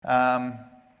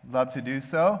Love to do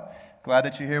so. Glad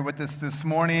that you're here with us this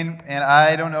morning. And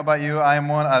I don't know about you, I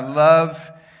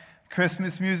love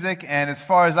Christmas music. And as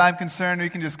far as I'm concerned, we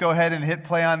can just go ahead and hit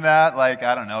play on that, like,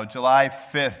 I don't know, July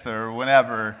 5th or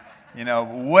whenever,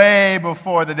 way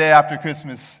before the day after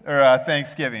Christmas or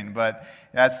Thanksgiving. But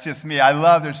that's just me.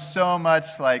 There's so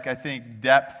much, I think,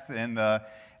 depth in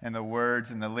the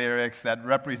words and the lyrics that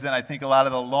represent, I think, a lot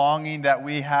of the longing that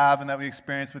we have and that we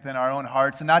experience within our own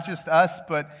hearts. And not just us,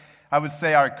 but I would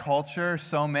say our culture.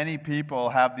 So many people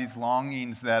have these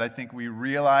longings that I think we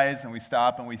realize and we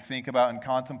stop and we think about and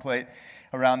contemplate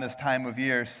around this time of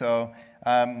year. So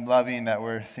I'm loving that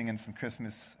we're singing some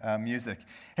Christmas music.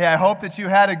 Hey, I hope that you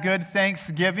had a good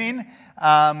Thanksgiving.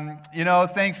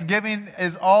 Thanksgiving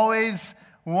is always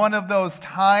one of those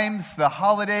times, the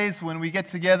holidays, when we get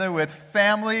together with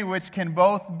family, which can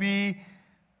both be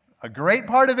a great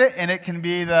part of it, and it can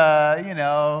be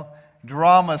the,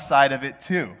 drama side of it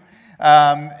too.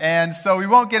 And so we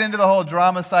won't get into the whole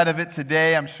drama side of it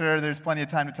today. I'm sure there's plenty of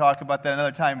time to talk about that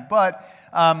another time. But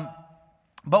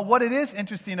what it is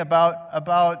interesting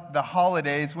about the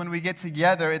holidays, when we get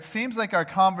together, it seems like our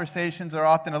conversations are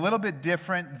often a little bit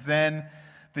different than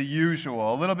the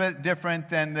usual, a little bit different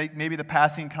than maybe the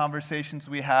passing conversations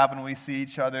we have when we see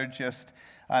each other just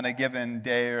on a given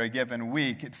day or a given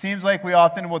week. It seems like we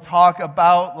often will talk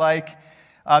about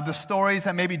the stories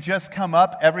that maybe just come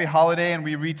up every holiday, and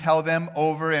we retell them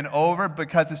over and over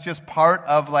because it's just part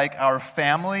of our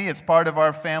family. It's part of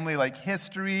our family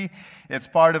history. It's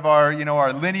part of our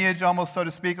our lineage, almost, so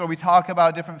to speak. Or we talk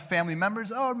about different family members.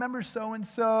 Oh, remember so and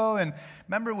so, and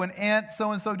remember when Aunt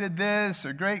so and so did this,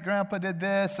 or great grandpa did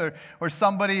this, or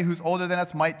somebody who's older than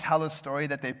us might tell a story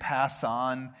that they pass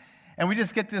on. And we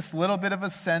just get this little bit of a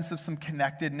sense of some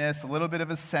connectedness, a little bit of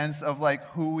a sense of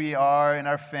who we are in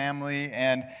our family,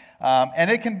 and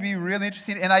it can be really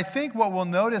interesting. And I think what we'll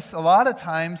notice a lot of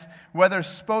times, whether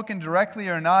spoken directly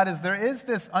or not, is there is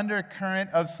this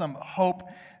undercurrent of some hope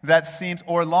that seems,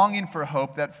 or longing for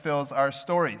hope that fills our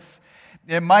stories.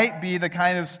 It might be the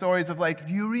kind of stories of do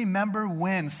you remember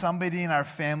when somebody in our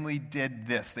family did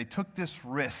this? They took this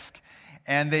risk,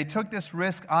 and they took this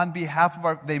risk on behalf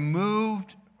of they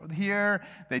moved here,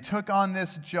 they took on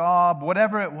this job,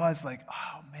 whatever it was,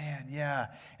 oh man, yeah,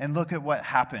 and look at what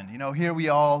happened. Here we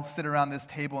all sit around this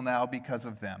table now because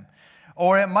of them.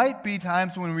 Or it might be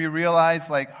times when we realize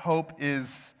hope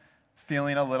is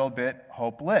feeling a little bit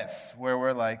hopeless, where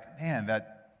we're man,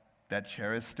 that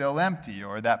chair is still empty,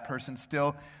 or that person's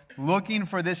still looking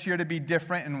for this year to be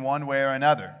different in one way or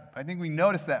another. I think we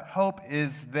notice that hope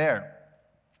is there.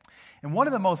 And one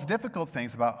of the most difficult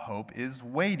things about hope is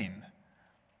waiting.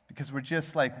 Because we're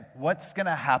just what's going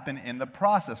to happen in the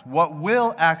process? What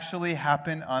will actually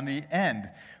happen on the end,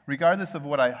 regardless of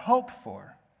what I hope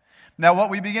for? Now, what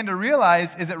we begin to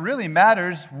realize is it really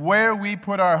matters where we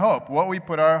put our hope, what we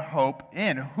put our hope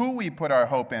in, who we put our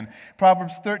hope in.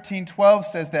 Proverbs 13:12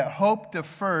 says that hope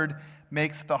deferred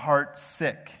makes the heart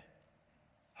sick.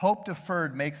 Hope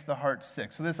deferred makes the heart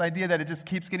sick. So this idea that it just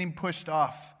keeps getting pushed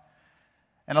off.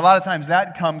 And a lot of times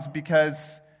that comes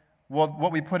because,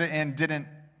 what we put it in didn't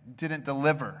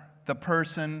deliver. The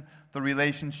person, the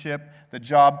relationship, the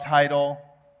job title,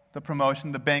 the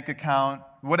promotion, the bank account,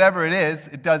 whatever it is,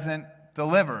 it doesn't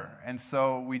deliver. And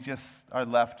so we just are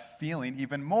left feeling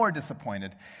even more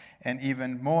disappointed and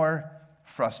even more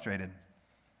frustrated.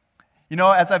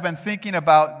 As I've been thinking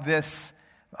about this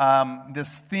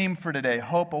theme for today,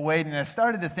 hope awaiting, I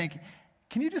started to think,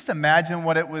 can you just imagine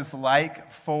what it was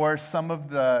like for some of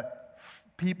the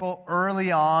people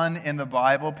early on in the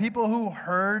Bible, people who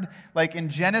heard, in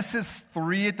Genesis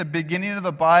 3 at the beginning of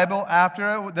the Bible,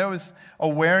 after there was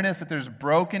awareness that there's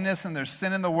brokenness and there's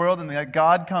sin in the world, and that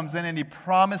God comes in and He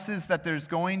promises that there's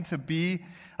going to be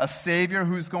a Savior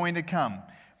who's going to come.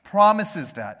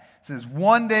 Promises that. Says,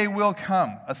 one day will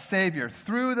come a Savior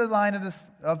through the line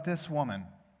of this woman.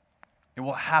 It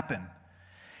will happen.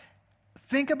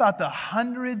 Think about the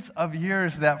hundreds of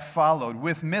years that followed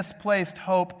with misplaced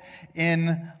hope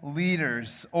in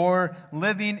leaders, or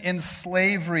living in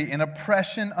slavery, in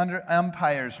oppression under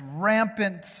empires,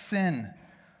 rampant sin,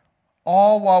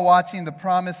 all while watching the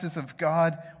promises of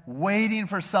God, waiting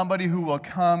for somebody who will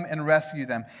come and rescue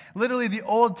them. Literally, the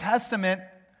Old Testament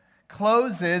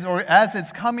closes, or as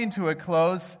it's coming to a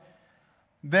close,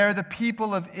 they're the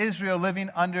people of Israel living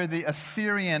under the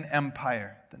Assyrian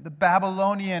Empire, the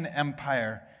Babylonian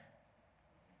Empire.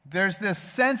 there's this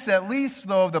sense, at least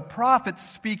though, of the prophets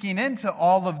speaking into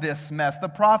all of this mess. The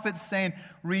prophets saying,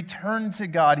 return to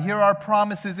God. Here are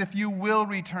promises if you will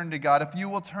return to God, if you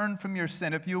will turn from your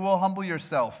sin, if you will humble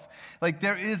yourself. Like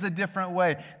there is a different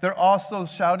way. They're also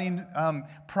shouting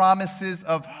promises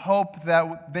of hope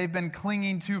that they've been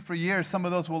clinging to for years. Some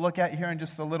of those we'll look at here in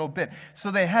just a little bit.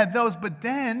 So they had those, but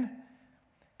then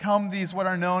come these what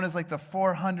are known as like the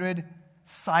 400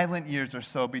 silent years or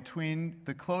so between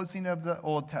the closing of the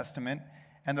Old Testament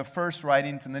and the first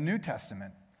writings in the New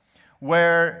Testament,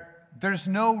 where there's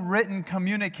no written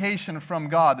communication from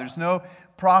God. There's no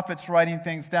prophets writing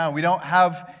things down. We don't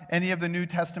have any of the New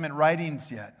Testament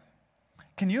writings yet.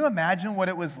 Can you imagine what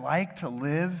it was like to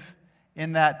live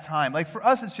in that time? Like for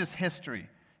us, it's just history.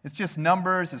 It's just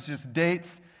numbers. It's just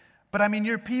dates. But I mean,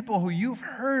 you're people who you've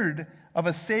heard of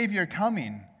a Savior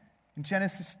coming in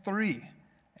Genesis 3.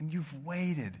 And you've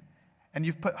waited, and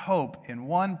you've put hope in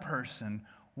one person,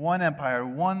 one empire,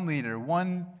 one leader,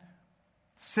 one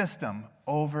system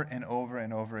over and over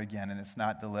and over again, and it's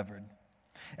not delivered.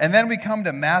 And then we come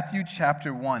to Matthew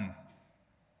chapter 1.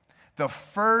 The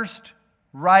first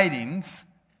writings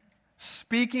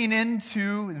speaking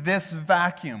into this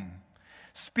vacuum,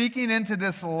 speaking into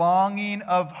this longing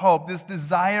of hope, this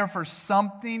desire for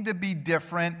something to be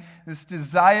different, this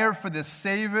desire for the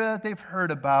Savior that they've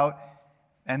heard about.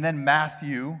 And then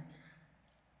Matthew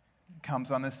comes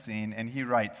on the scene and he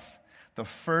writes the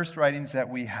first writings that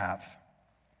we have.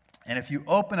 And if you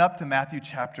open up to Matthew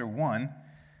chapter 1,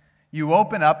 you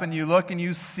open up and you look and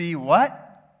you see what?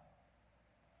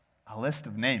 A list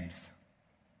of names.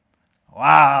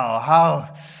 Wow,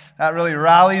 how that really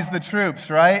rallies the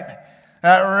troops, right?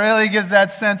 That really gives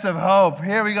that sense of hope.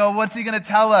 Here we go. What's he going to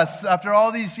tell us? After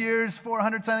all these years,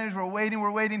 400 years, we're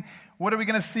waiting. What are we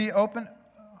going to see open?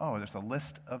 Oh, there's a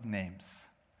list of names.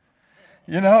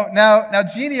 You know, now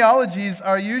genealogies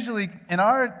are usually, in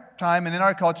our time and in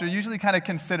our culture, usually kind of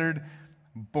considered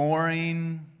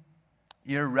boring,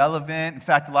 irrelevant. In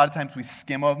fact, a lot of times we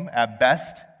skim them at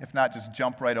best, if not just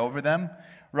jump right over them,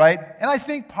 right? And I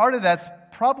think part of that's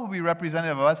probably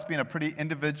representative of us being a pretty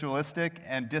individualistic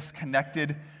and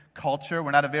disconnected culture.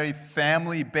 We're not a very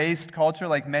family-based culture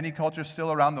like many cultures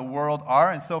still around the world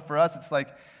are. And so for us, it's like,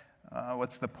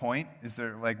 what's the point? Is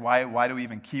there, like, why do we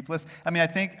even keep lists? I mean, I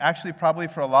think actually probably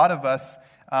for a lot of us,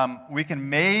 we can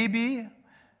maybe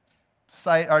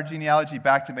cite our genealogy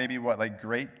back to maybe like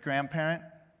great-grandparent?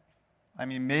 I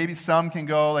mean, maybe some can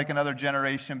go like another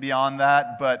generation beyond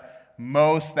that, but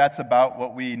most, that's about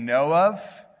what we know of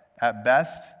at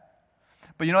best.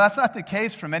 But you know, that's not the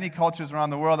case for many cultures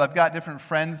around the world. I've got different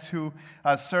friends who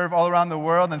serve all around the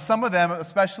world, and some of them,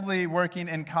 especially working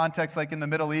in contexts like in the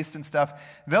Middle East and stuff,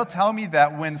 they'll tell me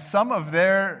that when some of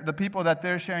the people that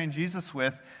they're sharing Jesus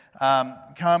with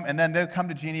come, and then they'll come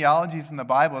to genealogies in the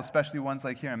Bible, especially ones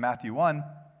like here in Matthew 1,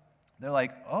 they're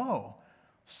like, oh,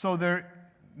 so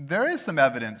there is some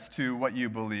evidence to what you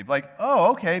believe. Like,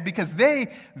 oh, okay, because they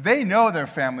know their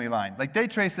family line. Like, they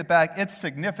trace it back. It's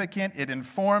significant. It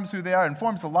informs who they are. It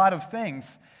informs a lot of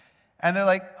things. And they're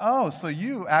like, oh, so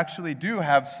you actually do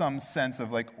have some sense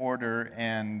of, like, order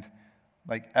and,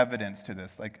 like, evidence to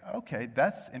this. Like, okay,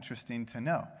 that's interesting to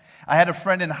know. I had a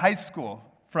friend in high school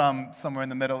from somewhere in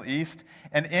the Middle East,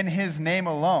 and in his name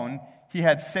alone, he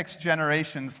had 6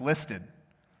 generations listed.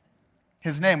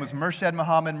 His name was Murshid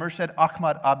Muhammad, Murshid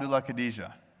Ahmad Abdullah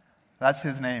Khadija. That's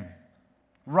his name.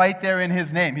 Right there in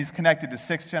his name, he's connected to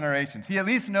 6 generations. He at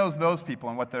least knows those people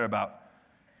and what they're about.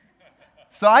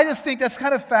 So I just think that's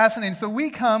kind of fascinating. So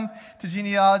we come to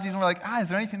genealogies and we're like, is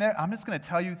there anything there? I'm just going to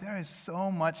tell you there is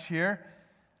so much here.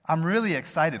 I'm really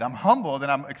excited. I'm humbled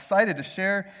and I'm excited to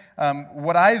share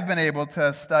what I've been able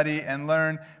to study and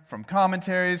learn from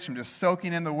commentaries, from just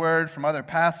soaking in the Word, from other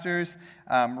pastors.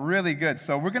 Really good.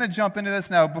 So we're going to jump into this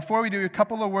now. Before we do, a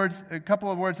couple of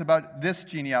words about this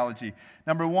genealogy.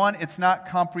 Number one, it's not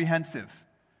comprehensive.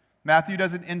 Matthew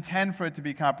doesn't intend for it to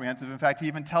be comprehensive. In fact, he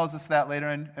even tells us that later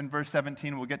in verse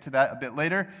 17. We'll get to that a bit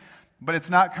later. But it's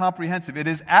not comprehensive. It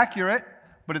is accurate,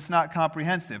 but it's not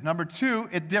comprehensive. Number two,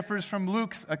 it differs from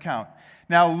Luke's account.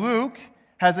 Now, Luke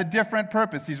has a different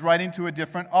purpose. He's writing to a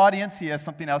different audience. He has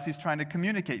something else he's trying to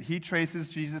communicate. He traces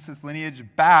Jesus' lineage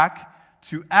back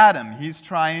to Adam. He's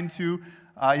trying to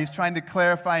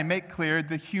clarify and make clear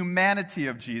the humanity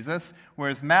of Jesus,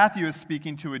 whereas Matthew is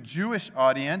speaking to a Jewish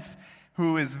audience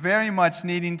who is very much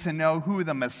needing to know who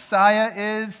the Messiah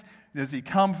is, Does he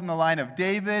come from the line of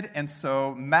David? And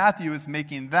so Matthew is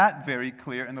making that very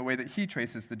clear in the way that he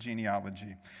traces the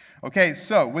genealogy. Okay,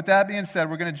 so with that being said,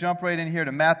 we're going to jump right in here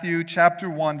to Matthew chapter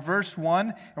 1, verse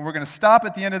 1. And we're going to stop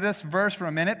at the end of this verse for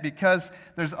a minute because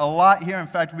there's a lot here. In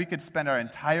fact, we could spend our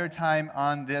entire time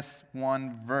on this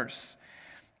one verse.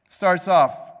 Starts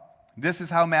off, this is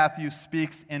how Matthew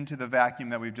speaks into the vacuum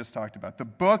that we've just talked about. The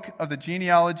book of the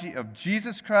genealogy of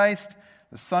Jesus Christ,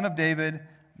 the son of David,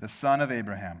 the son of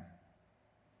Abraham.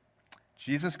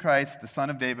 Jesus Christ, the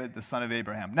son of David, the son of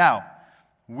Abraham. Now,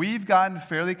 we've gotten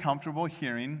fairly comfortable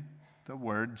hearing the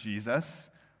word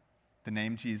Jesus, the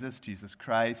name Jesus, Jesus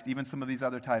Christ, even some of these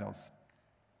other titles.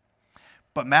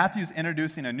 But Matthew's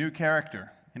introducing a new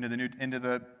character into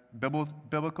the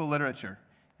biblical literature,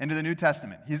 into the New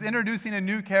Testament. He's introducing a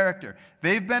new character.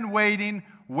 They've been waiting.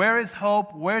 Where is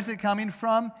hope? Where is it coming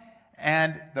from?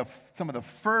 And some of the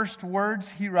first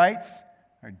words he writes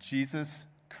are Jesus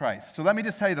Christ. So let me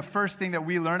just tell you, the first thing that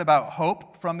we learn about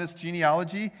hope from this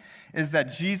genealogy is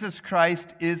that Jesus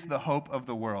Christ is the hope of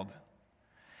the world.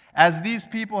 As these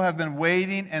people have been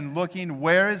waiting and looking,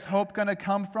 where is hope going to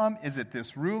come from? Is it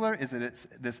this ruler? Is it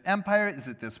this empire? Is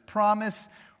it this promise?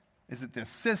 Is it this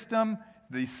system?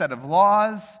 These set of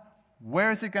laws?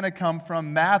 Where is it going to come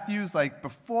from? Matthew's like,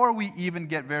 before we even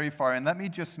get very far, and let me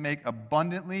just make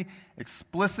abundantly,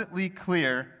 explicitly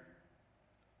clear,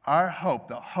 our hope,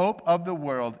 the hope of the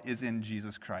world, is in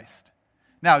Jesus Christ.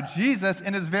 Now, Jesus,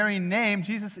 in his very name,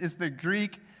 Jesus is the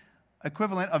Greek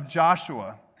equivalent of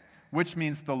Joshua, which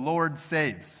means the Lord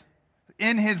saves.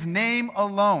 In his name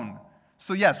alone.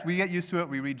 So yes, we get used to it,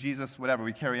 we read Jesus, whatever,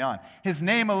 we carry on. His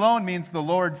name alone means the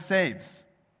Lord saves.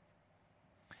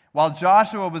 While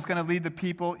Joshua was going to lead the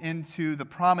people into the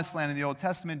promised land in the Old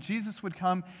Testament, Jesus would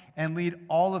come and lead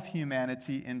all of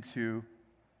humanity into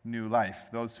new life,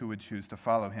 those who would choose to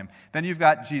follow him. Then you've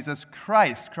got Jesus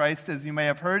Christ. Christ, as you may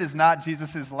have heard, is not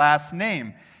Jesus' last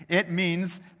name. It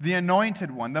means the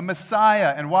anointed one, the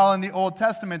Messiah. And while in the Old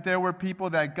Testament there were people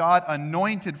that God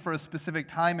anointed for a specific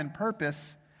time and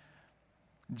purpose,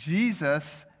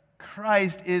 Jesus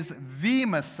Christ is the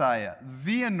Messiah,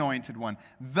 the anointed one,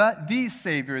 the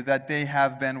Savior that they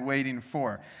have been waiting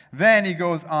for. Then he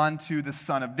goes on to the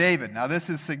Son of David. Now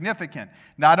this is significant.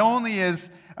 Not only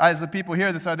as the people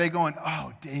hear this, are they going,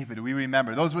 oh, David, we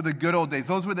remember. Those were the good old days.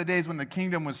 Those were the days when the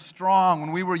kingdom was strong,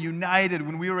 when we were united,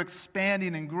 when we were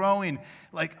expanding and growing.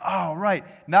 Like, oh, right.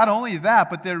 Not only that,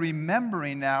 but they're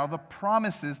remembering now the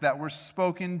promises that were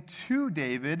spoken to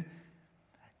David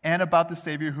and about the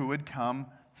Savior who would come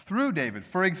through David.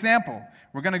 For example,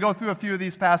 we're going to go through a few of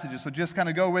these passages, so just kind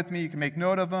of go with me. You can make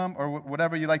note of them, or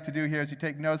whatever you like to do here as you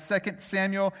take notes. 2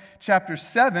 Samuel chapter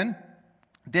 7,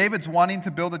 David's wanting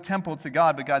to build a temple to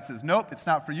God, but God says, nope, it's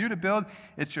not for you to build.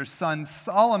 It's your son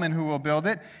Solomon who will build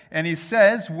it. And he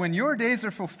says, when your days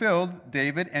are fulfilled,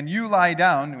 David, and you lie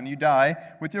down, when you die,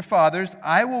 with your fathers,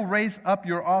 I will raise up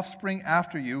your offspring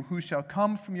after you, who shall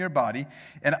come from your body,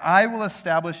 and I will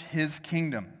establish his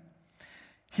kingdom.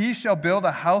 He shall build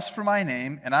a house for my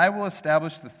name, and I will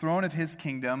establish the throne of his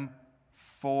kingdom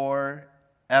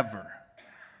forever.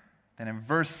 Then in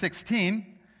verse 16,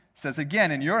 it says again,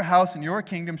 and your house and your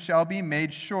kingdom shall be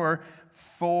made sure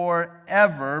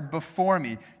forever before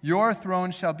me. Your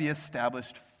throne shall be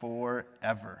established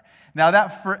forever. Now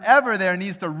that forever there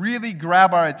needs to really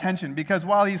grab our attention, because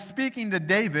while he's speaking to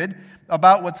David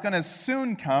about what's going to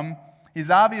soon come, he's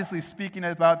obviously speaking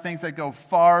about things that go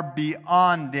far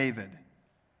beyond David.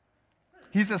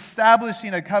 He's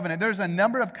establishing a covenant. There's a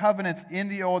number of covenants in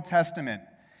the Old Testament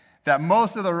that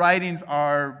most of the writings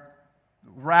are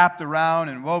wrapped around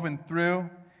and woven through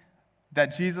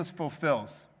that Jesus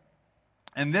fulfills.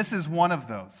 And this is one of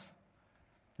those.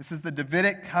 This is the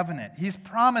Davidic covenant. He's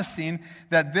promising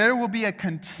that there will be a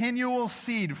continual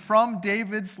seed from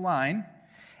David's line,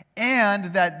 and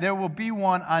that there will be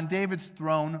one on David's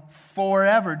throne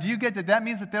forever. Do you get that? That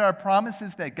means that there are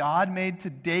promises that God made to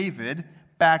David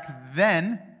back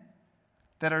then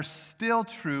that are still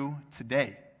true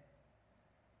today.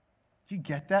 You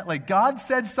get that? Like, God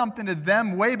said something to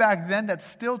them way back then that's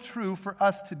still true for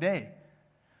us today.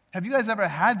 Have you guys ever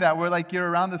had that where, like, you're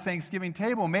around the Thanksgiving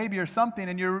table maybe or something,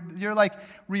 and you're like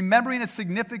remembering a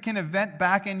significant event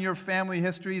back in your family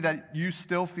history that you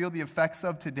still feel the effects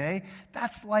of today?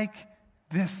 That's like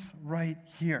this right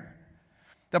here.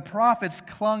 The prophets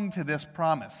clung to this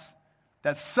promise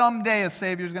that someday a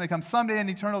Savior is going to come, someday an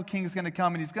eternal King is going to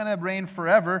come, and he's going to reign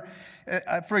forever.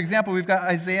 For example, we've got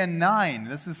Isaiah 9.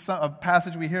 This is a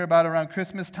passage we hear about around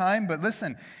Christmas time, but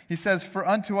listen. He says, for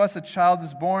unto us a child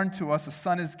is born, to us a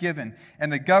son is given,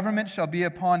 and the government shall be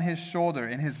upon his shoulder,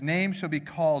 and his name shall be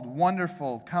called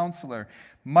Wonderful Counselor,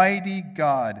 Mighty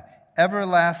God,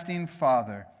 everlasting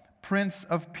Father, Prince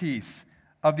of Peace.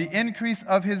 Of the increase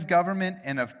of his government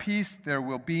and of peace there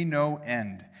will be no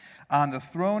end. On the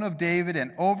throne of David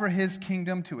and over his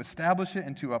kingdom, to establish it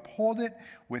and to uphold it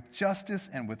with justice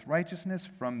and with righteousness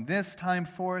from this time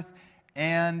forth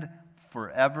and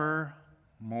forevermore.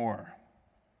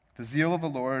 The zeal of the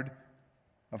Lord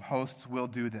of hosts will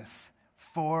do this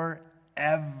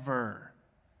forever.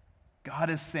 God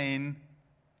is saying,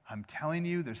 I'm telling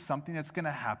you, there's something that's going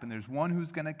to happen. There's one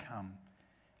who's going to come,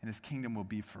 and his kingdom will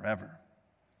be forever.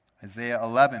 Isaiah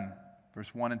 11,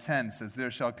 verse 1 and 10 says, there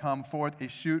shall come forth a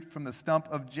shoot from the stump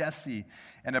of Jesse,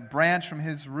 and a branch from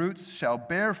his roots shall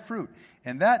bear fruit.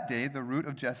 In that day, the root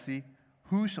of Jesse,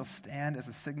 who shall stand as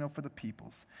a signal for the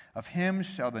peoples? Of him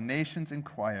shall the nations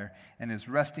inquire, and his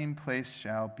resting place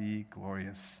shall be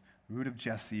glorious. Root of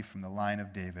Jesse from the line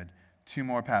of David. Two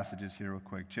more passages here real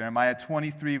quick. Jeremiah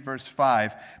 23, verse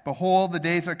 5. Behold, the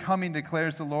days are coming,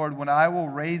 declares the Lord, when I will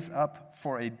raise up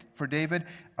for David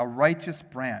a righteous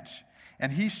branch,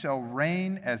 and he shall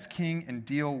reign as king and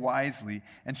deal wisely,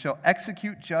 and shall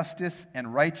execute justice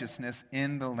and righteousness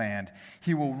in the land.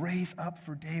 He will raise up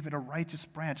for David a righteous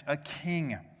branch, a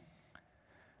king.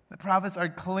 The prophets are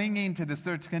clinging to this.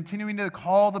 They're continuing to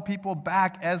call the people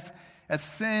back as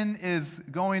sin is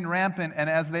going rampant and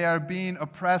as they are being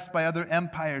oppressed by other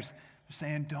empires. They're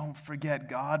saying, don't forget,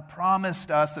 God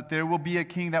promised us that there will be a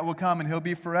king that will come and he'll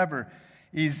be forever.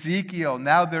 Ezekiel,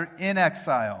 now they're in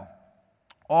exile.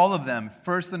 All of them,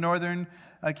 first the northern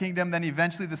kingdom, then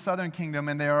eventually the southern kingdom,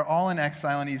 and they are all in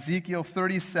exile. And Ezekiel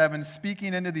 37,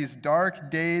 speaking into these dark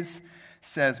days,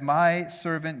 says, my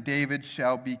servant David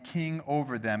shall be king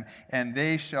over them, and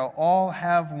they shall all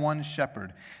have one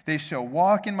shepherd. They shall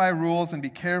walk in my rules and be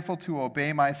careful to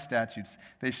obey my statutes.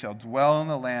 They shall dwell in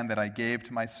the land that I gave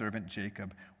to my servant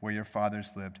Jacob, where your fathers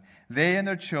lived. They and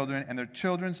their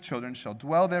children's children shall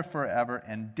dwell there forever,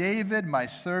 and David, my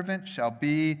servant, shall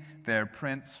be their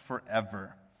prince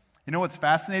forever. You know what's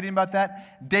fascinating about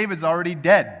that? David's already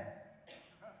dead.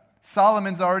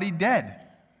 Solomon's already dead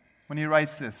when he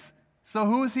writes this. So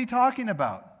who is he talking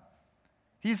about?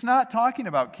 He's not talking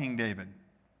about King David.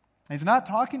 He's not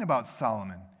talking about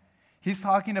Solomon. He's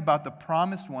talking about the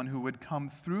promised one who would come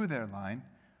through their line,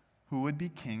 who would be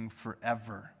king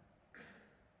forever,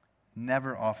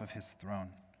 never off of his throne.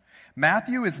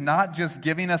 Matthew is not just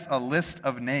giving us a list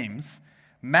of names.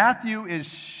 Matthew is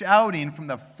shouting from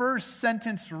the first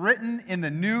sentence written in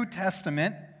the New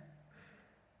Testament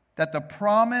that the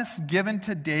promise given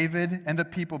to David and the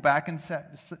people back in 2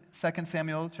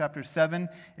 Samuel chapter 7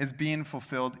 is being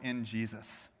fulfilled in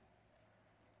Jesus.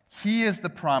 He is the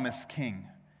promised king.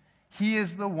 He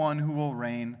is the one who will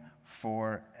reign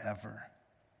forever.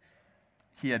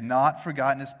 He had not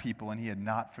forgotten his people, and he had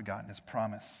not forgotten his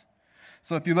promise.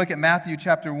 So if you look at Matthew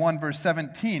chapter 1, verse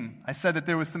 17, I said that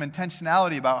there was some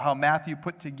intentionality about how Matthew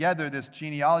put together this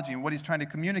genealogy and what he's trying to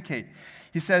communicate.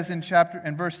 He says in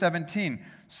verse 17,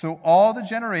 so all the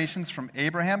generations from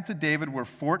Abraham to David were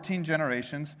 14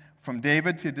 generations, from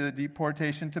David to the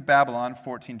deportation to Babylon,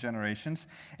 14 generations,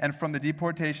 and from the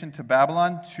deportation to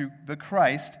Babylon to the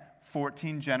Christ,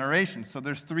 14 generations. So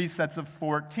there's 3 sets of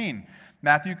 14.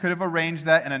 Matthew could have arranged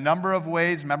that in a number of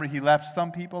ways. Remember, he left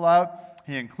some people out.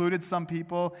 He included some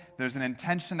people. There's an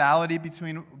intentionality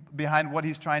behind what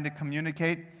he's trying to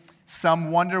communicate.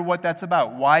 Some wonder what that's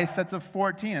about. Why sets of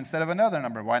 14 instead of another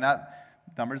number? Why not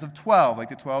numbers of 12, like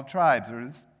the 12 tribes,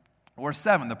 or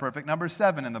 7, the perfect number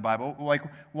 7 in the Bible? Like,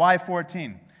 why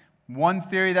 14? One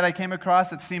theory that I came across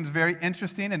that seems very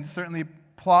interesting and certainly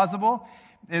plausible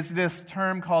is this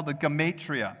term called the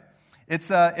gematria. It's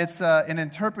an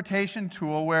interpretation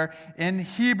tool where in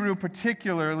Hebrew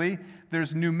particularly,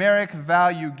 there's numeric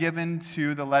value given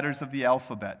to the letters of the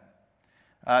alphabet.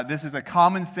 This is a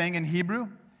common thing in Hebrew.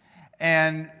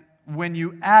 And when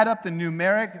you add up the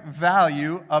numeric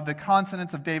value of the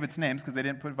consonants of David's names, because they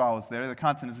didn't put vowels there, the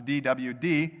consonants D, W,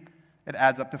 D, it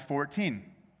adds up to 14.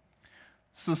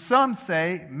 So some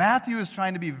say Matthew is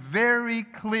trying to be very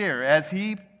clear as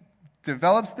he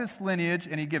develops this lineage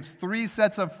and he gives 3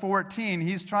 sets of 14.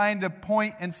 He's trying to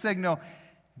point and signal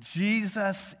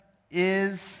Jesus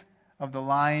is of the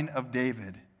line of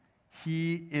David.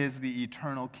 He is the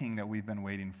eternal king that we've been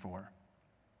waiting for.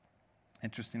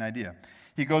 Interesting idea.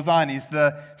 He goes on. He's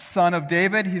the son of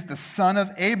David. He's the son of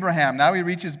Abraham. Now he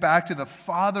reaches back to the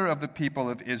father of the people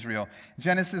of Israel.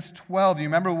 Genesis 12, you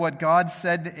remember what God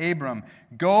said to Abram?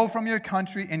 Go from your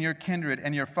country and your kindred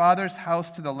and your father's house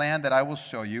to the land that I will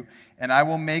show you, and I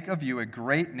will make of you a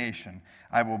great nation.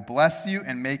 I will bless you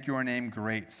and make your name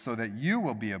great, so that you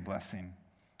will be a blessing.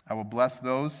 I will bless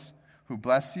those who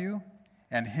bless you,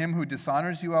 and him who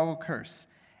dishonors you I will curse.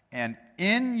 and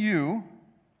in you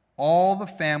all the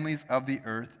families of the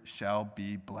earth shall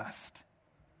be blessed.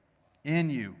 In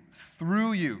you,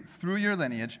 through your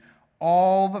lineage,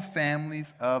 all the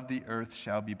families of the earth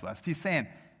shall be blessed. He's saying,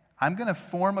 I'm going to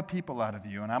form a people out of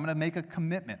you, and I'm going to make a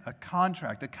commitment, a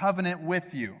contract, a covenant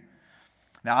with you.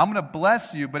 Now, I'm going to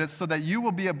bless you, but it's so that you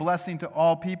will be a blessing to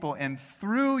all people, and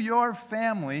through your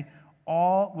family,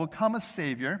 all will come a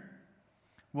Savior,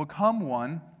 will come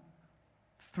one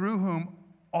through whom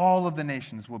all of the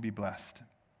nations will be blessed.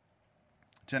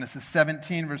 Genesis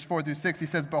 17, verse 4 through 6, he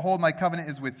says, Behold, my covenant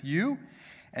is with you,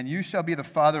 and you shall be the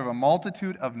father of a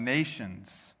multitude of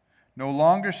nations. No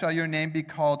longer shall your name be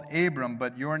called Abram,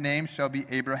 but your name shall be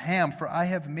Abraham, for I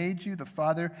have made you the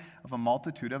father of a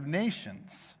multitude of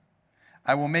nations.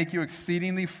 I will make you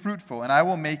exceedingly fruitful, and I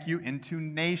will make you into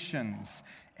nations,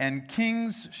 and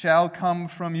kings shall come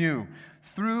from you.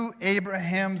 Through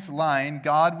Abraham's line,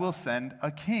 God will send a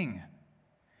king,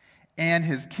 and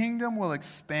his kingdom will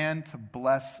expand to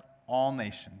bless all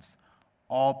nations,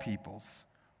 all peoples,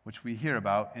 which we hear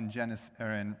about in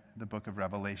in the book of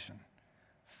Revelation.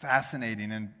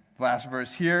 Fascinating. And last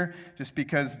verse here, just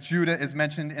because Judah is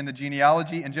mentioned in the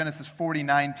genealogy in Genesis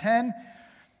 49:10,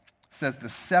 says, The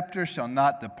scepter shall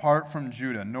not depart from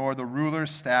Judah, nor the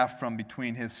ruler's staff from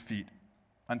between his feet,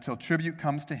 until tribute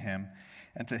comes to him,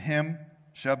 and to him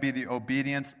shall be the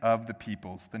obedience of the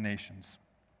peoples, the nations.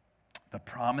 The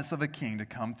promise of a king to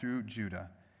come through Judah,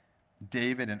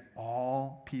 David and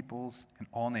all peoples and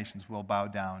all nations will bow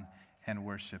down and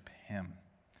worship him.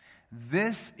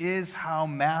 This is how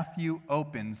Matthew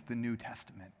opens the New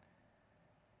Testament.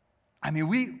 I mean,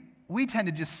 we tend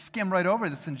to just skim right over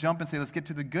this and jump and say, let's get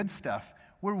to the good stuff.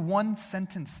 We're one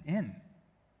sentence in,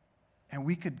 and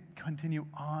we could continue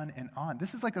on and on.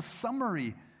 This is like a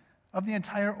summary of the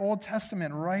entire Old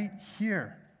Testament right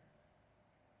here.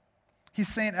 He's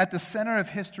saying at the center of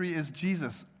history is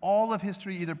Jesus. All of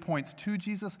history either points to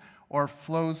Jesus or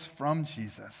flows from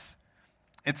Jesus.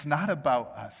 It's not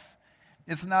about us.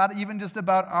 It's not even just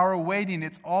about our waiting.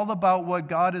 It's all about what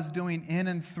God is doing in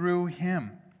and through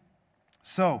him.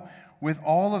 So, with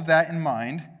all of that in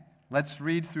mind, let's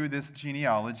read through this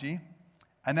genealogy,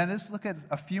 and then let's look at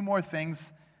a few more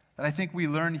things that I think we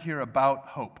learn here about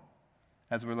hope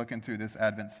as we're looking through this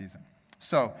Advent season.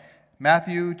 So,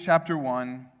 Matthew chapter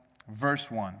 1,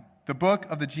 verse 1. The book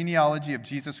of the genealogy of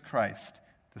Jesus Christ,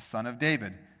 the son of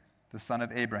David, the son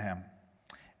of Abraham.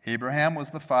 Abraham was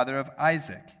the father of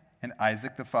Isaac, and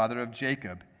Isaac the father of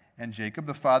Jacob, and Jacob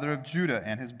the father of Judah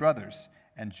and his brothers,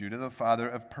 and Judah the father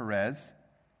of Perez,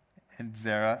 and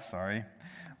Zerah,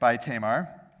 by Tamar,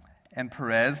 and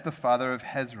Perez the father of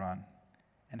Hezron,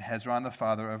 and Hezron the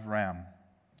father of Ram,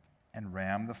 and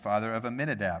Ram the father of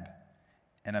Amminadab,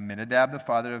 and Amminadab the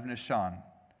father of Nahshon,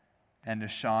 and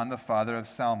Nahshon the father of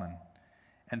Salmon,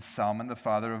 and Salmon the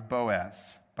father of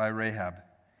Boaz by Rahab,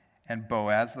 and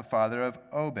Boaz the father of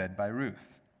Obed by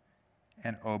Ruth,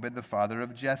 and Obed the father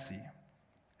of Jesse,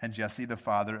 and Jesse the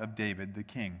father of David the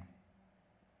king.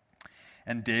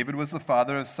 And David was the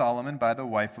father of Solomon by the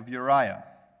wife of Uriah,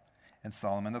 and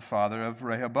Solomon the father of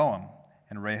Rehoboam,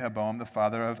 and Rehoboam the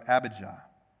father of Abijah,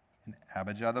 and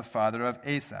Abijah the father of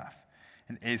Asaph,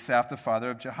 and Asaph the father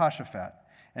of Jehoshaphat,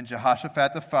 and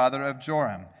Jehoshaphat the father of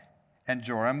Joram, and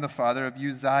Joram the father of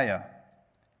Uzziah,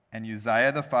 and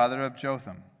Uzziah the father of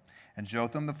Jotham, and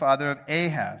Jotham the father of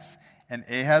Ahaz, and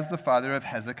Ahaz the father of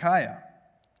Hezekiah,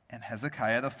 and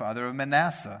Hezekiah the father of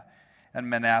Manasseh, and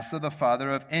Manasseh the father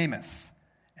of Amos,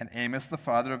 and Amos the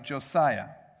father of Josiah,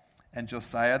 and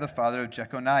Josiah the father of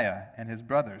Jeconiah and his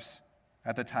brothers,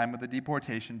 at the time of the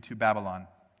deportation to Babylon.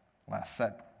 Last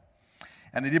set.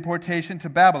 And the deportation to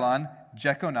Babylon,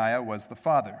 Jeconiah was the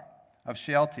father of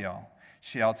Shealtiel,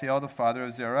 Shealtiel the father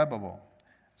of Zerubbabel,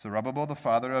 Zerubbabel the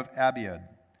father of Abiud,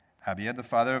 Abiud the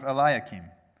father of Eliakim,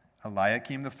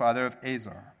 Eliakim the father of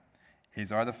Azar,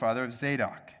 Azar the father of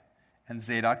Zadok, and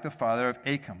Zadok the father of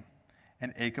Achim,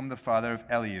 and Achim the father of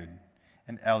Eliud,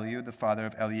 and Eliud the father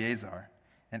of Eleazar,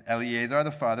 and Eleazar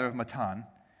the father of Matan,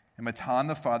 and Matan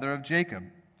the father of Jacob,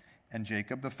 and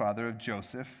Jacob the father of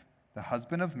Joseph, the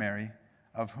husband of Mary,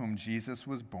 of whom Jesus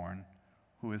was born,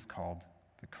 who is called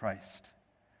the Christ.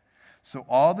 So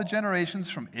all the generations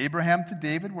from Abraham to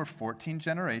David were 14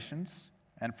 generations,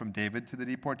 and from David to the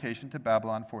deportation to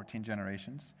Babylon, 14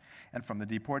 generations, and from the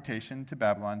deportation to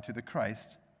Babylon to the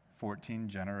Christ, 14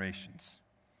 generations.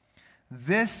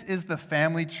 This is the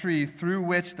family tree through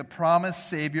which the promised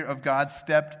Savior of God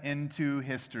stepped into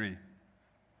history.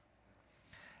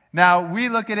 Now, we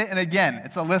look at it, and again,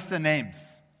 it's a list of names.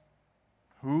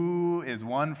 Who is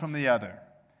one from the other?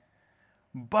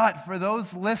 But for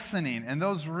those listening and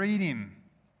those reading,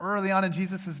 early on in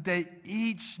Jesus' day,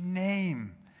 each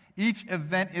name, each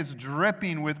event is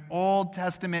dripping with Old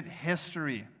Testament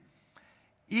history.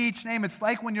 Each name, it's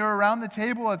like when you're around the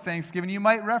table at Thanksgiving, you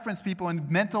might reference people and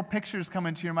mental pictures come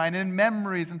into your mind and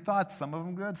memories and thoughts, some of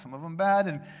them good, some of them bad,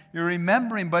 and you're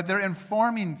remembering, but they're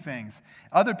informing things.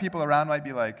 Other people around might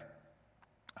be like,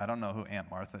 I don't know who Aunt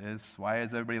Martha is. Why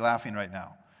is everybody laughing right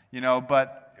now?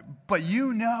 But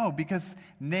you know, because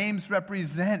names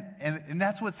represent, and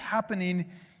that's what's happening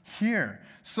here.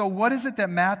 So what is it that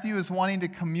Matthew is wanting to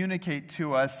communicate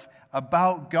to us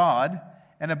about God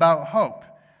and about hope?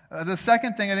 The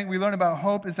second thing I think we learn about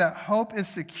hope is that hope is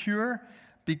secure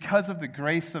because of the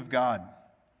grace of God.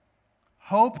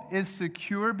 Hope is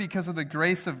secure because of the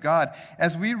grace of God.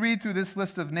 As we read through this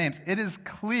list of names, it is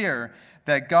clear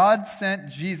that God sent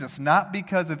Jesus not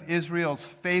because of Israel's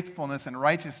faithfulness and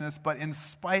righteousness, but in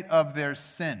spite of their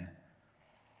sin.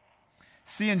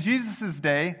 See, in Jesus'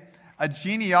 day, a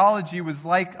genealogy was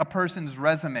like a person's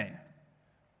resume.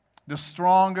 The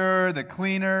stronger, the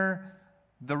cleaner,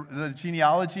 the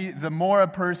genealogy, the more a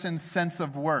person's sense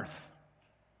of worth.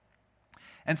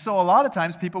 And so a lot of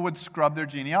times people would scrub their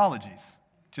genealogies,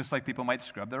 just like people might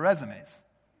scrub their resumes,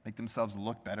 make themselves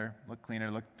look better, look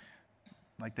cleaner, look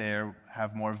like they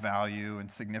have more value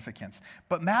and significance.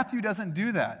 But Matthew doesn't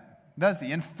do that, does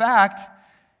he? In fact,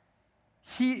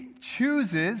 he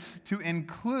chooses to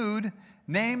include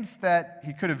names that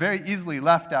he could have very easily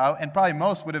left out, and probably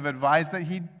most would have advised that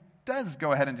he does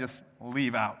go ahead and just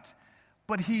leave out.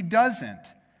 But he doesn't.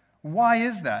 Why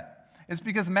is that? It's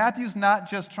because Matthew's not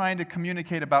just trying to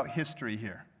communicate about history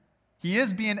here. He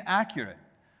is being accurate,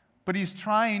 but he's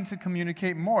trying to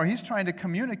communicate more. He's trying to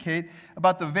communicate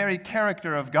about the very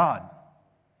character of God.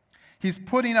 He's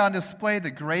putting on display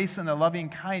the grace and the loving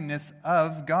kindness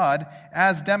of God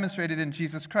as demonstrated in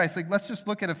Jesus Christ. Let's just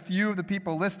look at a few of the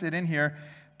people listed in here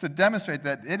to demonstrate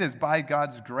that it is by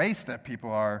God's grace that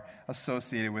people are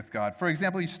associated with God. For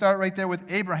example, you start right there with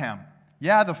Abraham.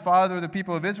 Yeah, the father of the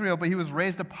people of Israel, but he was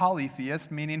raised a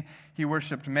polytheist, meaning he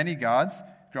worshipped many gods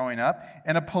growing up,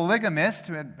 and a polygamist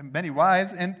who had many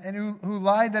wives, and who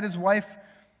lied that his wife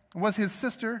was his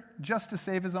sister just to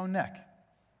save his own neck.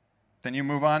 Then you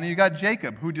move on, and you got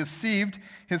Jacob, who deceived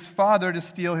his father to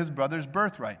steal his brother's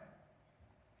birthright.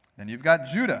 Then you've got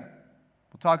Judah.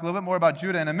 We'll talk a little bit more about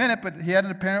Judah in a minute, but he had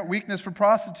an apparent weakness for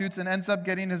prostitutes and ends up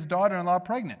getting his daughter-in-law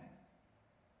pregnant.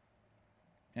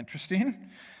 Interesting.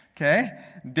 Okay.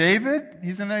 David,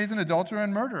 he's in there, he's an adulterer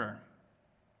and murderer.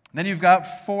 Then you've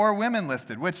got 4 women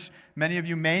listed, which many of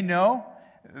you may know.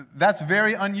 That's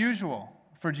very unusual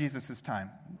for Jesus' time.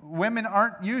 Women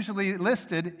aren't usually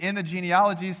listed in the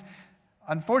genealogies,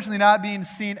 unfortunately not being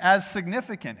seen as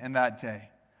significant in that day.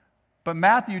 But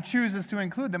Matthew chooses to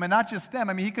include them, and not just them.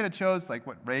 I mean, he could have chose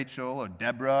Rachel or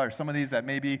Deborah or some of these that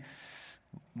may be a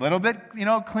little bit,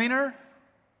 cleaner.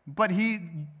 But he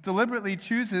deliberately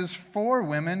chooses 4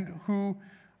 women who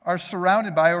are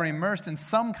surrounded by or immersed in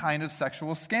some kind of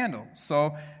sexual scandal.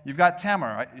 So you've got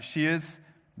Tamar. Right? She is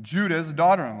Judah's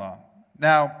daughter-in-law.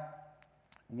 Now,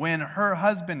 when her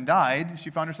husband died,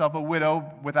 she found herself a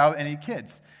widow without any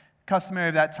kids. Customary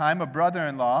of that time, a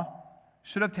brother-in-law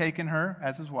should have taken her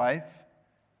as his wife,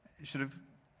 should have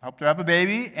helped her have a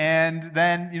baby, and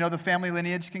then, the family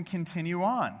lineage can continue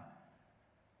on.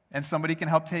 And somebody can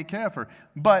help take care of her.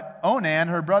 But Onan,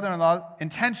 her brother-in-law,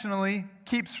 intentionally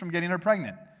keeps from getting her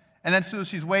pregnant. And then so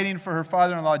she's waiting for her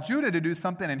father-in-law, Judah, to do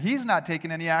something, and he's not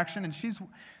taking any action, and she's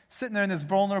sitting there in this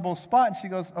vulnerable spot, and she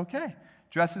goes, okay,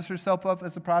 dresses herself up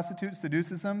as a prostitute,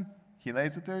 seduces him, he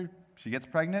lays with her, she gets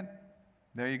pregnant,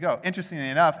 there you go. Interestingly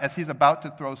enough, as he's about to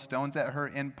throw stones at her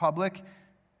in public,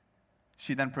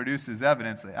 she then produces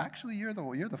evidence that, actually, you're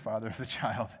the father of the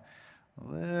child.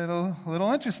 A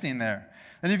little interesting there.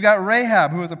 Then you've got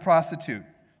Rahab, who was a prostitute.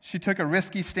 She took a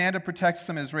risky stand to protect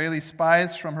some Israeli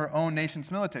spies from her own nation's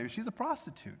military. She's a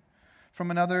prostitute from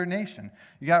another nation.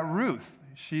 You got Ruth.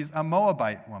 She's a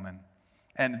Moabite woman,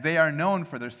 and they are known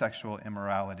for their sexual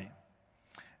immorality.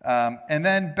 And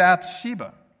then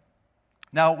Bathsheba.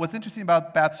 Now, what's interesting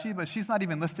about Bathsheba, she's not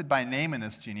even listed by name in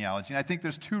this genealogy, and I think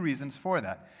there's 2 reasons for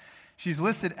that. She's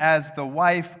listed as the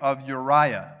wife of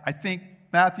Uriah. I think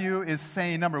Matthew is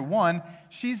saying, number 1,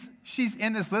 she's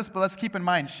in this list, but let's keep in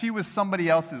mind, she was somebody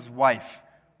else's wife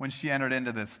when she entered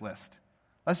into this list.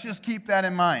 Let's just keep that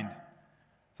in mind.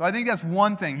 So I think that's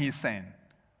one thing he's saying.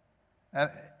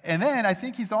 And then I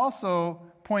think he's also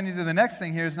pointing to the next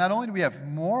thing here is not only do we have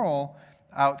moral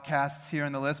outcasts here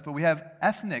in the list, but we have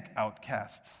ethnic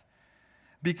outcasts.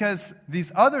 Because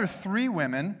these other 3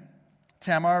 women,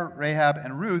 Tamar, Rahab,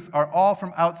 and Ruth, are all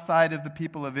from outside of the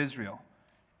people of Israel.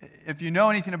 If you know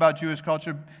anything about Jewish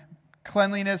culture,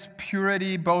 Cleanliness,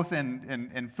 purity, both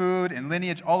in food and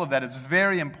lineage, all of that is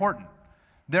very important.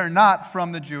 They're not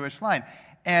from the Jewish line.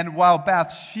 And while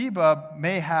Bathsheba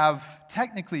may have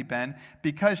technically been,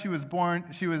 because she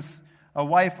was a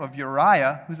wife of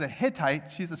Uriah, who's a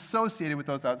Hittite, she's associated with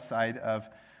those outside of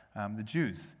the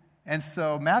Jews. And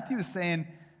so Matthew is saying,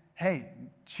 hey,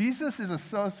 Jesus is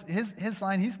his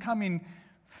line, he's coming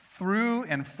through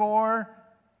and for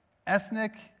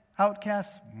ethnic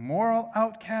outcasts, moral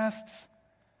outcasts.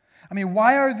 I mean,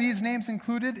 why are these names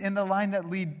included in the line that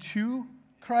lead to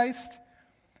Christ?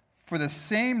 For the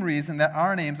same reason that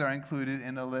our names are included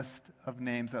in the list of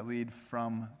names that lead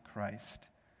from Christ.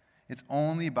 It's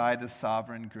only by the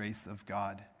sovereign grace of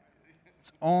God.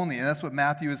 It's only, and that's what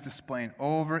Matthew is displaying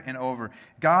over and over.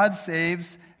 God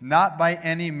saves not by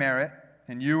any merit,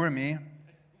 and you or me.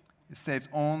 It saves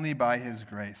only by his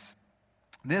grace.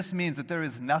 This means that there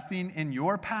is nothing in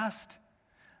your past,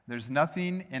 there's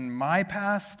nothing in my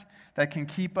past that can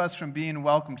keep us from being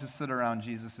welcome to sit around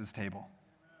Jesus' table.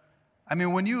 I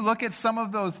mean, when you look at some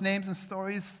of those names and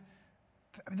stories,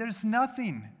 there's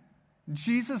nothing.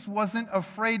 Jesus wasn't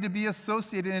afraid to be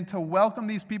associated and to welcome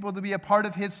these people to be a part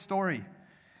of his story.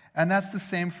 And that's the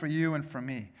same for you and for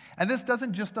me. And this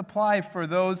doesn't just apply for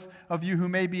those of you who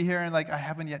may be here and like, I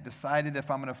haven't yet decided if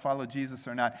I'm going to follow Jesus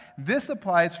or not. This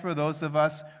applies for those of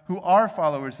us who are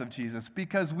followers of Jesus,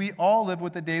 because we all live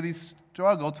with a daily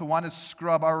struggle to want to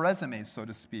scrub our resumes, so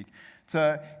to speak,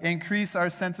 to increase our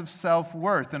sense of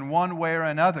self-worth in one way or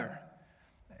another.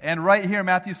 And right here,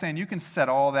 Matthew's saying you can set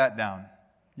all that down.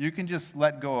 You can just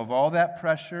let go of all that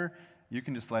pressure. You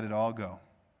can just let it all go.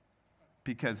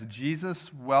 Because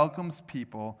Jesus welcomes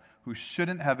people who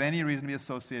shouldn't have any reason to be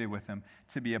associated with him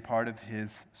to be a part of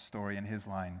his story and his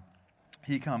line.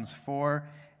 He comes for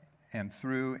and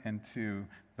through and to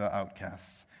the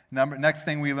outcasts. Next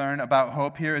thing we learn about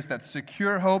hope here is that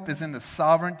secure hope is in the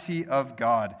sovereignty of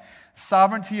God.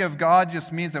 Sovereignty of God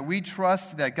just means that we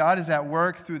trust that God is at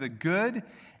work through the good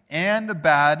and the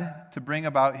bad to bring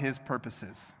about his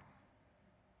purposes.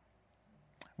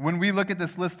 When we look at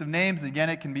this list of names, again,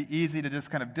 it can be easy to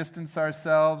just kind of distance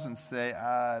ourselves and say,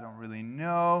 I don't really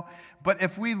know. But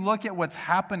if we look at what's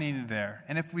happening there,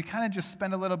 and if we kind of just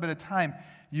spend a little bit of time,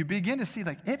 you begin to see,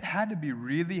 like, it had to be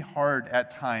really hard at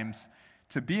times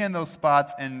to be in those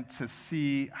spots and to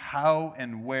see how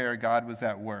and where God was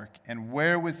at work, and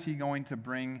where was he going to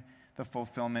bring the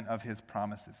fulfillment of his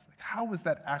promises. Like, how was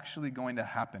that actually going to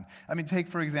happen? I mean, take,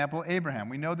 for example, Abraham.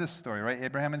 We know this story, right?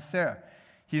 Abraham and Sarah.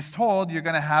 He's told, you're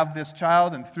going to have this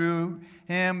child, and through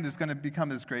him, there's going to become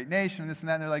this great nation, and this and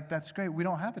that. And they're like, that's great. We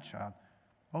don't have a child.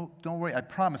 Oh, don't worry. I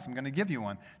promise I'm going to give you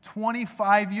one.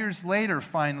 25 years later,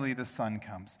 finally, the son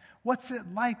comes. What's it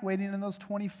like waiting in those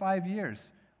 25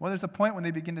 years? Well, there's a point when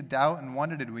they begin to doubt and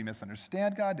wonder, did we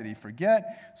misunderstand God? Did he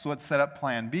forget? So let's set up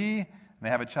plan B. And they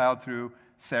have a child through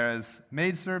Sarah's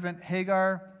maidservant,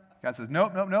 Hagar. God says,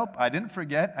 nope. I didn't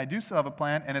forget. I do still have a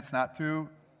plan, and it's not through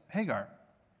Hagar.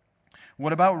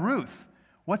 What about Ruth?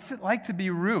 What's it like to be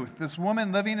Ruth? This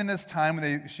woman living in this time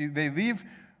when they leave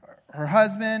her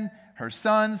husband, her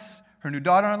sons, her new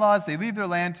daughter-in-laws. They leave their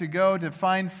land to go to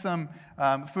find some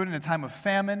food in a time of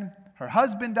famine. Her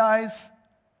husband dies.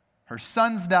 Her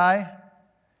sons die.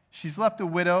 She's left a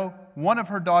widow. One of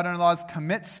her daughter-in-laws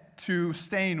commits to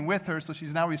staying with her, so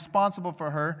she's now responsible for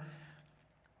her.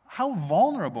 How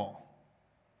vulnerable.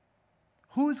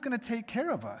 Who is going to take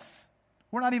care of us?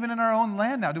 We're not even in our own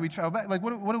land now. Do we travel back? Like,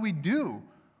 what do we do?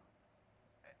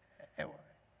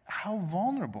 How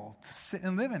vulnerable to sit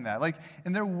and live in that. Like,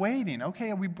 and they're waiting.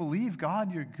 Okay, we believe,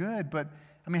 God, you're good. But,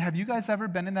 I mean, have you guys ever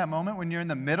been in that moment when you're in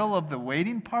the middle of the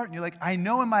waiting part and you're like, I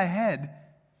know in my head,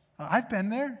 I've been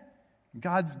there.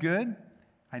 God's good.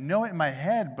 I know it in my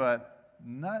head, but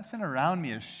nothing around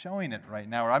me is showing it right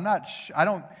now. Or I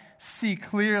don't see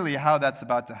clearly how that's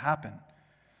about to happen.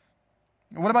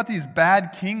 What about these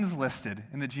bad kings listed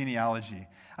in the genealogy?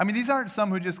 I mean, these aren't some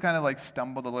who just kind of like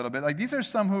stumbled a little bit. Like, these are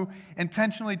some who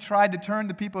intentionally tried to turn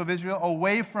the people of Israel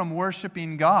away from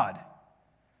worshiping God.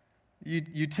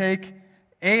 You take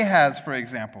Ahaz, for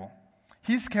example.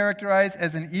 He's characterized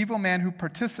as an evil man who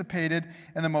participated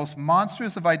in the most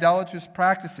monstrous of idolatrous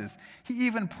practices. He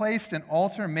even placed an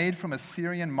altar made from a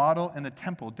Syrian model in the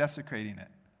temple, desecrating it.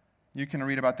 You can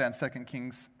read about that in 2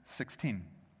 Kings 16.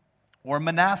 Or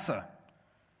Manasseh.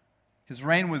 His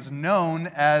reign was known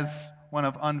as one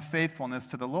of unfaithfulness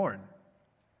to the Lord.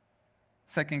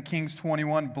 2 Kings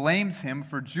 21 blames him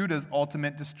for Judah's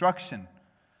ultimate destruction.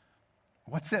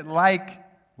 What's it like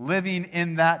living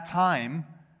in that time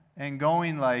and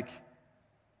going like,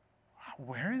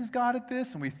 where is God at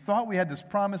this? And we thought we had this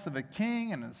promise of a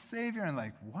king and a savior, and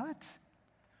like, what?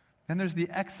 Then there's the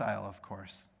exile, of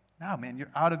course. Now, man,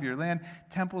 you're out of your land.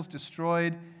 Temple's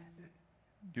destroyed.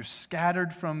 You're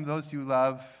scattered from those you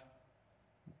love.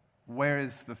 Where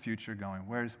is the future going?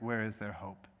 Where is their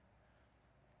hope?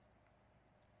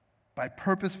 By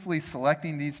purposefully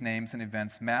selecting these names and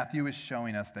events, Matthew is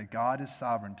showing us that God is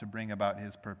sovereign to bring about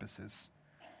his purposes.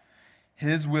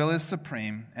 His will is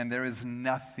supreme, and there is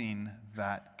nothing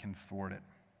that can thwart it.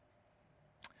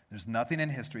 There's nothing in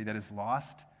history that is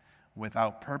lost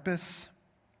without purpose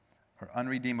or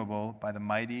unredeemable by the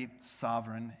mighty,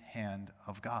 sovereign hand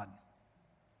of God.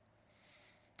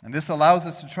 And this allows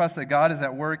us to trust that God is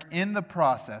at work in the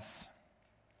process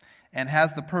and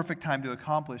has the perfect time to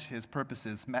accomplish his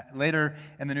purposes. Later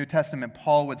in the New Testament,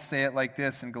 Paul would say it like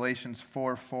this in Galatians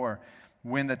 4:4,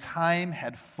 when the time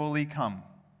had fully come.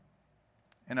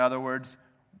 In other words,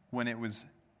 when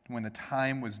the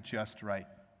time was just right.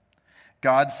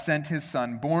 God sent his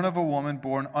Son, born of a woman,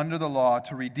 born under the law,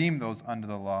 to redeem those under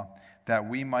the law, that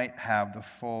we might have the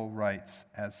full rights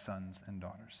as sons and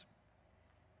daughters.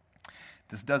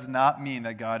 This does not mean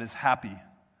that God is happy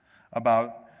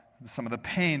about some of the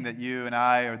pain that you and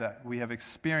I or that we have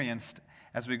experienced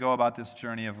as we go about this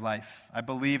journey of life. I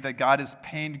believe that God is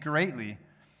pained greatly,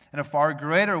 in a far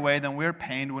greater way than we're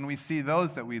pained when we see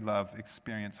those that we love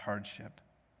experience hardship.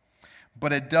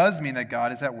 But it does mean that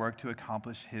God is at work to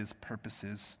accomplish his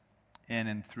purposes in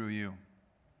and through you.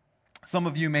 Some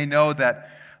of you may know that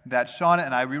Shauna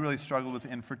and I, we really struggled with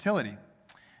infertility.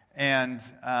 And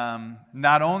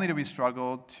not only did we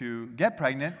struggle to get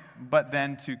pregnant, but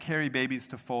then to carry babies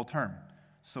to full term.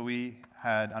 So we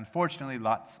had, unfortunately,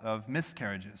 lots of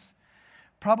miscarriages.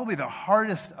 Probably the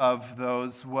hardest of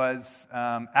those was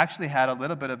actually had a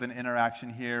little bit of an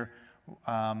interaction here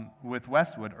with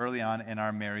Westwood early on in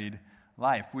our married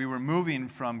life. We were moving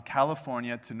from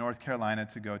California to North Carolina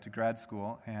to go to grad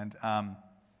school, and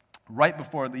right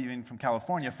before leaving from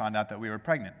California, found out that we were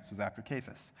pregnant. This was after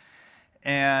CAFES.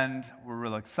 And we're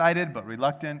real excited, but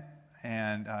reluctant,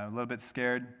 and a little bit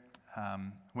scared.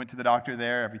 Went to the doctor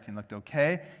there. Everything looked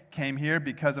okay. Came here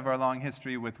because of our long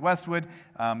history with Westwood.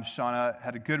 Shauna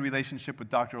had a good relationship with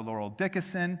Dr. Laurel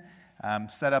Dickinson.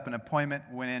 Set up an appointment,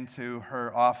 went into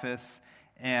her office,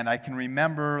 and I can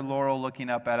remember Laurel looking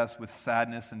up at us with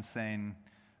sadness and saying,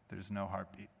 "There's no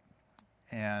heartbeat."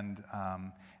 And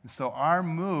so our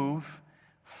move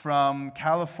from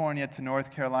California to North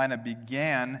Carolina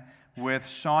began with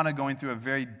Shauna going through a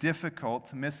very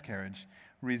difficult miscarriage,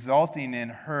 resulting in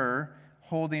her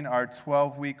holding our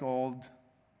 12-week-old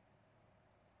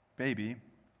baby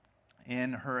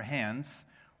in her hands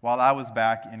while I was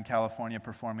back in California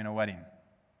performing a wedding.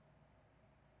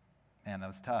 Man, that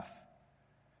was tough.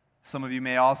 Some of you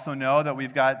may also know that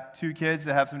we've got 2 kids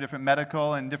that have some different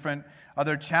medical and different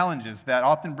other challenges that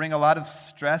often bring a lot of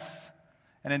stress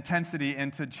and intensity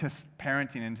into just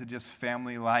parenting, into just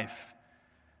family life.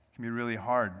 It can be really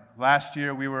hard. Last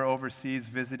year, we were overseas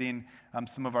visiting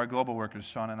some of our global workers.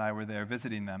 Shauna and I were there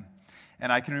visiting them.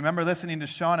 And I can remember listening to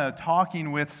Shauna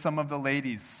talking with some of the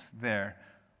ladies there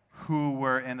who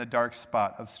were in the dark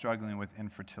spot of struggling with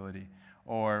infertility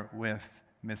or with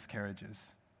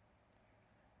miscarriages.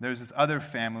 There's this other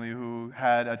family who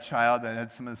had a child that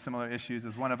had some of the similar issues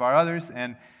as one of our others,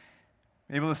 and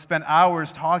able to spend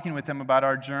hours talking with them about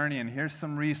our journey, and here's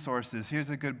some resources, here's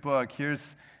a good book,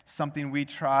 here's something we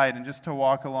tried, and just to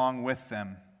walk along with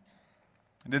them.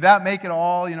 Did that make it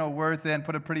all, worth it and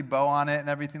put a pretty bow on it and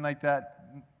everything like that?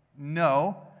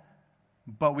 No,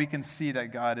 but we can see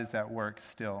that God is at work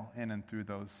still in and through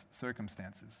those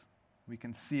circumstances. We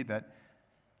can see that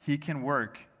he can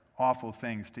work awful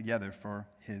things together for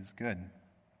his good.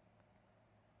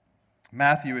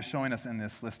 Matthew is showing us in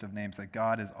this list of names that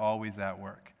God is always at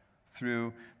work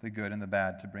through the good and the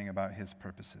bad to bring about his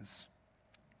purposes.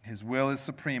 His will is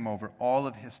supreme over all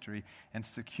of history, and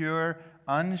secure,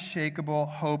 unshakable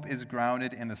hope is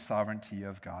grounded in the sovereignty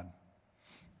of God.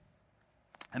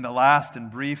 And the last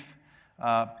and brief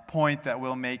point that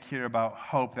we'll make here about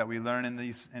hope that we learn in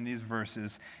these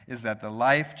verses is that the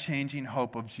life-changing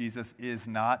hope of Jesus is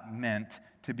not meant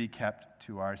to be kept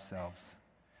to ourselves.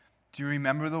 Do you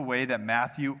remember the way that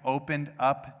Matthew opened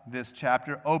up this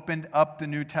chapter, opened up the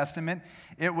New Testament?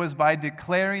 It was by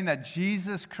declaring that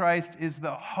Jesus Christ is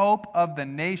the hope of the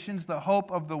nations, the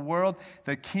hope of the world,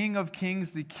 the King of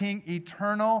kings, the King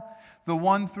eternal, the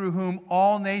one through whom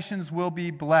all nations will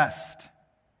be blessed.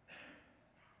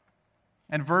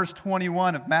 And verse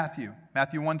 21 of Matthew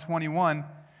 1:21,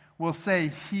 will say,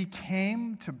 he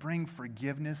came to bring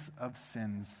forgiveness of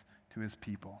sins to his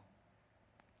people.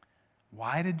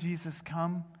 Why did Jesus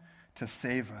come? To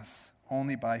save us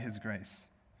only by his grace.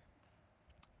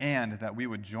 And that we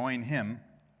would join him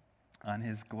on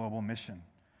his global mission.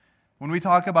 When we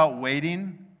talk about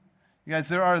waiting, you guys,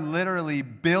 there are literally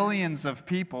billions of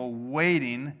people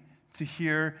waiting to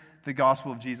hear the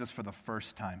gospel of Jesus for the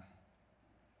first time.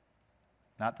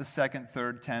 Not the second,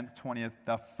 third, 10th, 20th,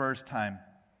 the first time.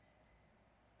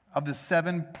 Of the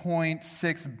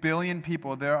 7.6 billion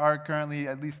people, there are currently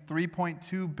at least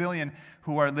 3.2 billion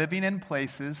who are living in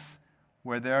places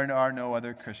where there are no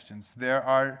other Christians. There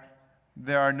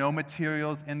are no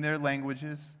materials in their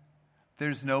languages.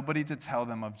 There's nobody to tell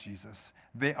them of Jesus.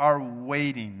 They are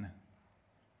waiting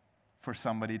for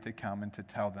somebody to come and to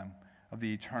tell them of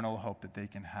the eternal hope that they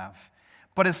can have.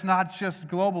 But it's not just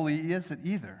globally, is it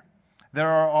either? There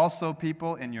are also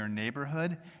people in your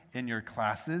neighborhood, in your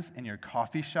classes, in your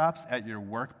coffee shops, at your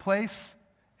workplace,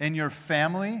 in your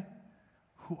family,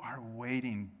 who are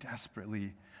waiting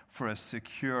desperately for a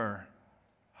secure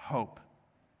hope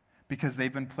because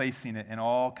they've been placing it in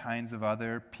all kinds of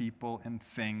other people and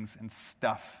things and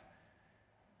stuff,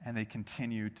 and they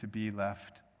continue to be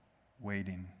left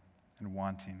waiting and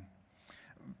wanting.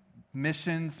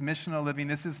 Missions, missional living,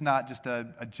 this is not just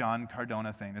a Jon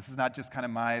Cardona thing. This is not just kind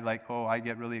of my, I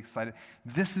get really excited.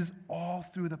 This is all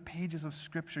through the pages of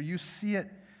Scripture. You see it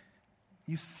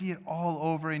all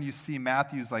over, and you see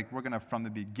Matthew's we're going to, from the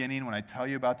beginning, when I tell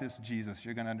you about this Jesus,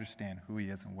 you're going to understand who he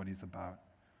is and what he's about.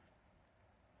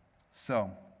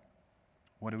 So,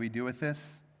 what do we do with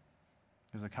this?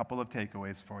 There's a couple of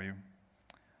takeaways for you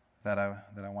that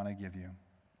I want to give you.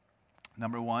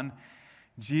 Number one,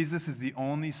 Jesus is the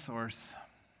only source,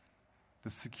 the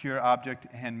secure object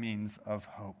and means of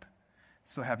hope.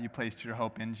 So have you placed your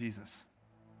hope in Jesus?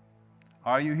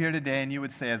 Are you here today and you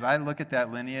would say, as I look at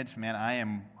that lineage, man, I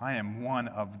am one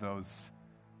of those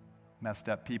messed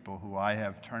up people who I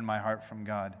have turned my heart from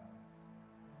God.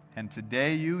 And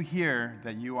today you hear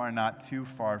that you are not too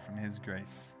far from his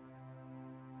grace.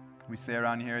 We say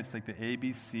around here, it's like the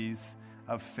ABCs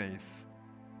of faith.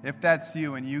 If that's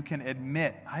you and you can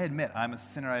admit, I admit I'm a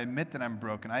sinner, I admit that I'm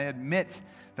broken, I admit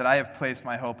that I have placed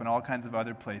my hope in all kinds of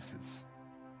other places.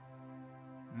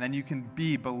 And then you can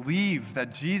believe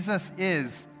that Jesus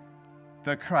is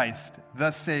the Christ,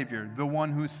 the Savior, the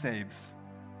one who saves.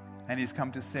 And he's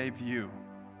come to save you.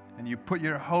 And you put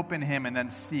your hope in him and then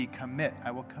commit.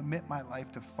 I will commit my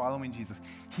life to following Jesus.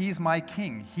 He's my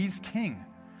king. He's king.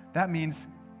 That means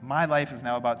my life is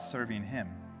now about serving him.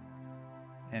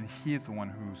 And he is the one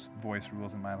whose voice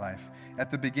rules in my life.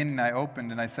 At the beginning, I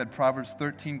opened and I said Proverbs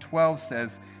 13:12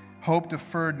 says, hope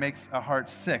deferred makes a heart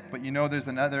sick. But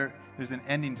there's an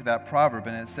ending to that proverb,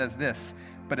 and it says this,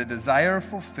 but a desire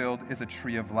fulfilled is a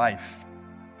tree of life.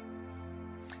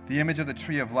 The image of the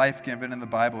tree of life given in the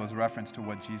Bible is reference to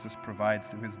what Jesus provides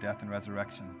through his death and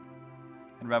resurrection.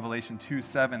 And Revelation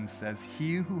 2:7 says,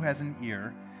 he who has an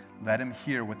ear, let him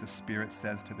hear what the Spirit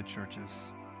says to the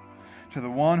churches. To the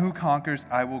one who conquers,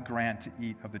 I will grant to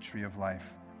eat of the tree of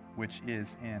life, which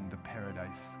is in the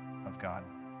paradise of God.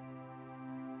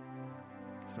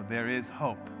 So there is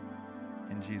hope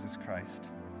in Jesus Christ.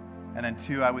 And then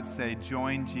two, I would say,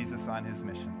 join Jesus on his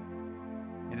mission.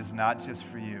 It is not just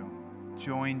for you.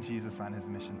 Join Jesus on his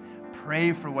mission.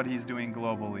 Pray for what he's doing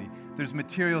globally. There's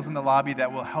materials in the lobby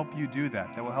that will help you do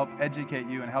that will help educate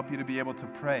you and help you to be able to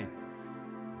pray.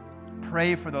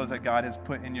 Pray for those that God has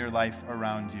put in your life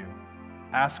around you.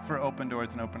 Ask for open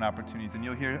doors and open opportunities. And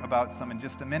you'll hear about some in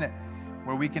just a minute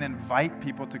where we can invite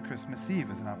people to Christmas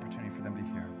Eve as an opportunity for them to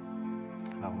hear.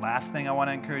 And the last thing I want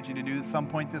to encourage you to do at some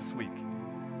point this week,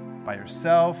 by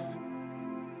yourself,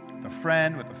 with a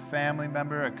friend, with a family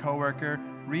member, a coworker,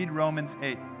 read Romans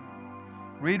 8.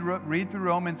 Read through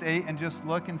Romans 8 and just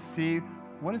look and see,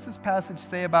 what does this passage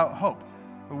say about hope?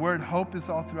 The word hope is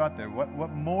all throughout there.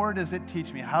 What more does it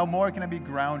teach me? How more can I be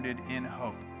grounded in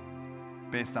hope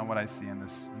based on what I see in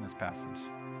this passage?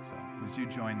 So would you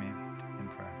join me in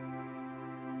prayer?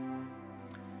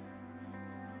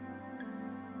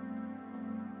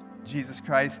 Jesus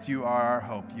Christ, you are our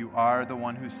hope. You are the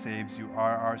one who saves. You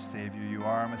are our Savior. You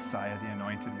are our Messiah, the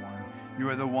Anointed One. You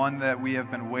are the one that we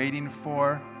have been waiting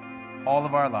for all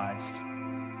of our lives.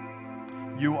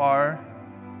 You are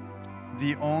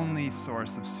the only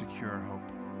source of secure hope.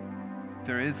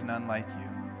 There is none like you.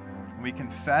 We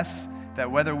confess that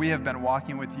whether we have been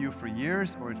walking with you for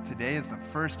years or today is the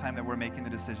first time that we're making the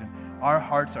decision, our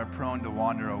hearts are prone to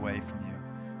wander away from you.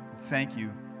 Thank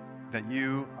you that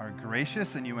you are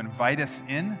gracious and you invite us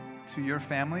in to your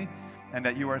family, and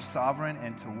that you are sovereign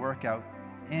and to work out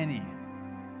any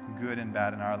good and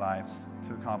bad in our lives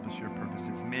to accomplish your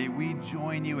purposes. May we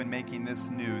join you in making this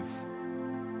news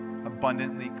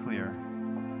abundantly clear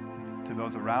to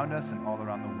those around us and all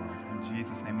around the world. In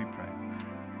Jesus' name we pray.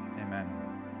 Amen.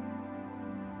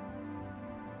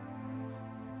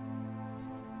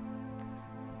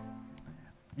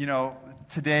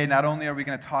 today not only are we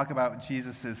going to talk about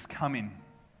Jesus' coming,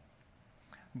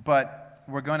 but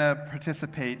we're going to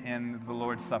participate in the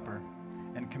Lord's Supper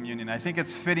and communion. I think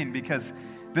it's fitting because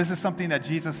this is something that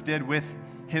Jesus did with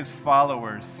his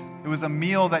followers. It was a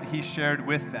meal that he shared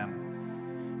with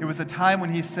them. It was a time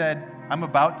when he said, I'm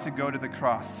about to go to the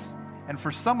cross. And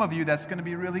for some of you, that's going to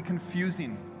be really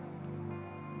confusing.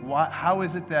 How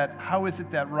is it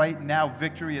that right now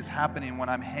victory is happening when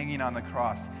I'm hanging on the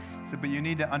cross? He said, but you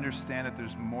need to understand that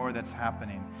there's more that's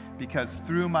happening. Because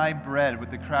through my bread,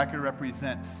 what the cracker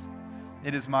represents,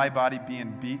 it is my body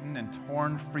being beaten and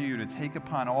torn for you to take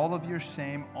upon all of your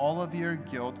shame, all of your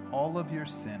guilt, all of your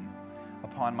sin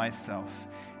upon myself.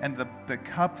 And the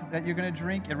cup that you're going to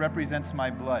drink, it represents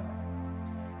my blood.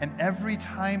 And every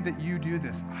time that you do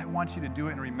this, I want you to do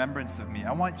it in remembrance of me.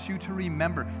 I want you to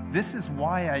remember, this is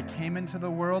why I came into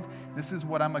the world, this is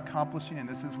what I'm accomplishing, and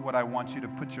this is what I want you to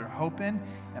put your hope in,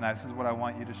 and this is what I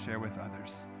want you to share with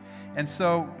others. And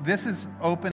so this is open.